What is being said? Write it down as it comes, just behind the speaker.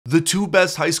The two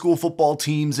best high school football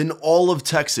teams in all of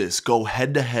Texas go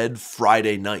head-to-head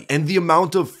Friday night, and the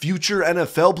amount of future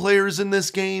NFL players in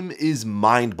this game is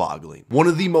mind-boggling. One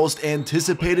of the most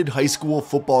anticipated high school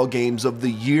football games of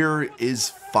the year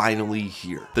is finally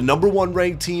here. The number 1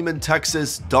 ranked team in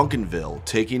Texas, Duncanville,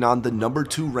 taking on the number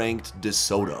 2 ranked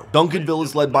DeSoto. Duncanville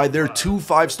is led by their 2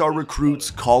 5-star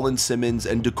recruits, Colin Simmons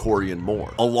and Decorian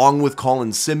Moore. Along with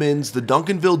Colin Simmons, the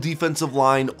Duncanville defensive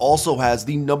line also has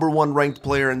the number 1 ranked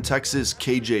player in Texas,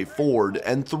 KJ Ford,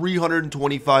 and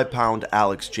 325-pound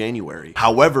Alex January.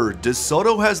 However,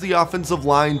 DeSoto has the offensive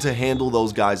line to handle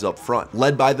those guys up front.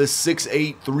 Led by the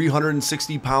 6'8",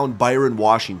 360-pound Byron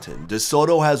Washington,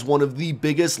 DeSoto has one of the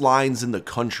biggest lines in the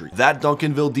country. That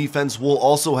Duncanville defense will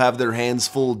also have their hands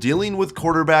full dealing with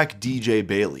quarterback DJ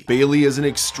Bailey. Bailey is an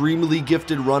extremely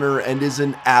gifted runner and is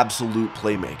an absolute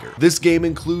playmaker. This game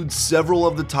includes several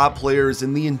of the top players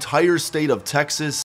in the entire state of Texas,